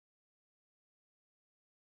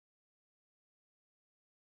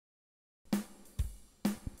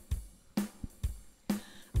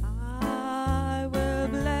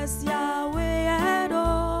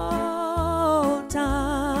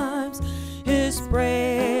His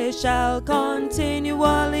praise shall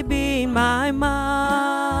continually be in my mouth.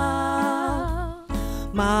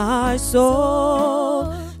 My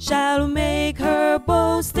soul shall make her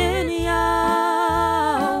boast in Yahweh.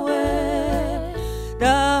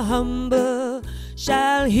 The humble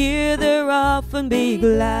shall hear thereof and be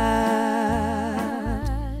glad.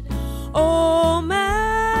 Oh,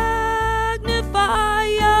 magnify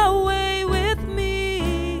Yahweh with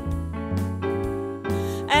me,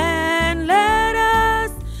 and let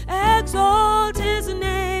us exalt His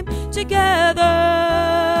name together.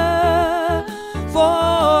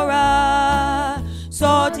 For I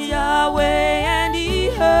sought Yahweh, and He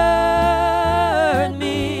heard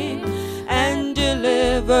me, and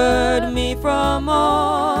delivered me from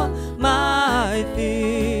all my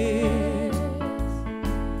fears.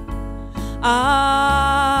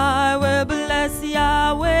 I will bless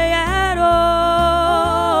Yahweh at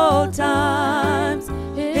all times.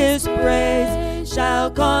 His praise shall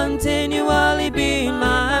continually be in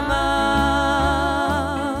my mouth.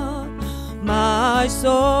 My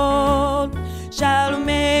soul shall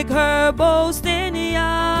make her boast in Yahweh.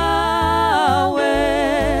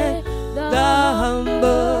 The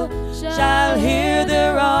humble shall hear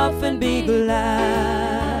thereof and be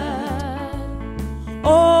glad.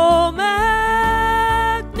 Oh,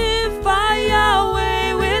 magnify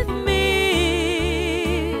Yahweh with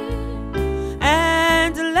me,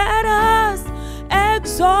 and let us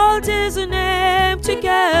exalt His name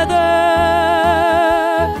together.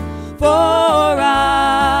 For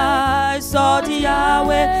I sought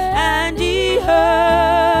Yahweh, and He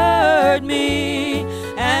heard me,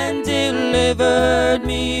 and delivered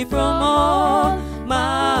me from all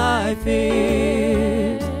my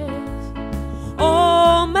fears.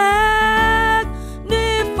 Oh, magnify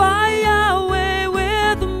Yahweh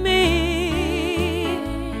with me,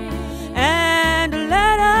 and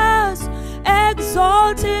let us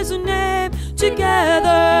exalt His name together.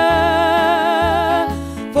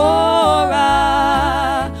 For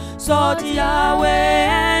I sought Yahweh,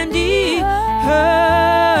 and He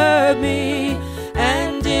heard me,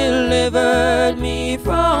 and delivered me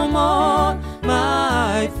from all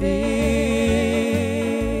my fears.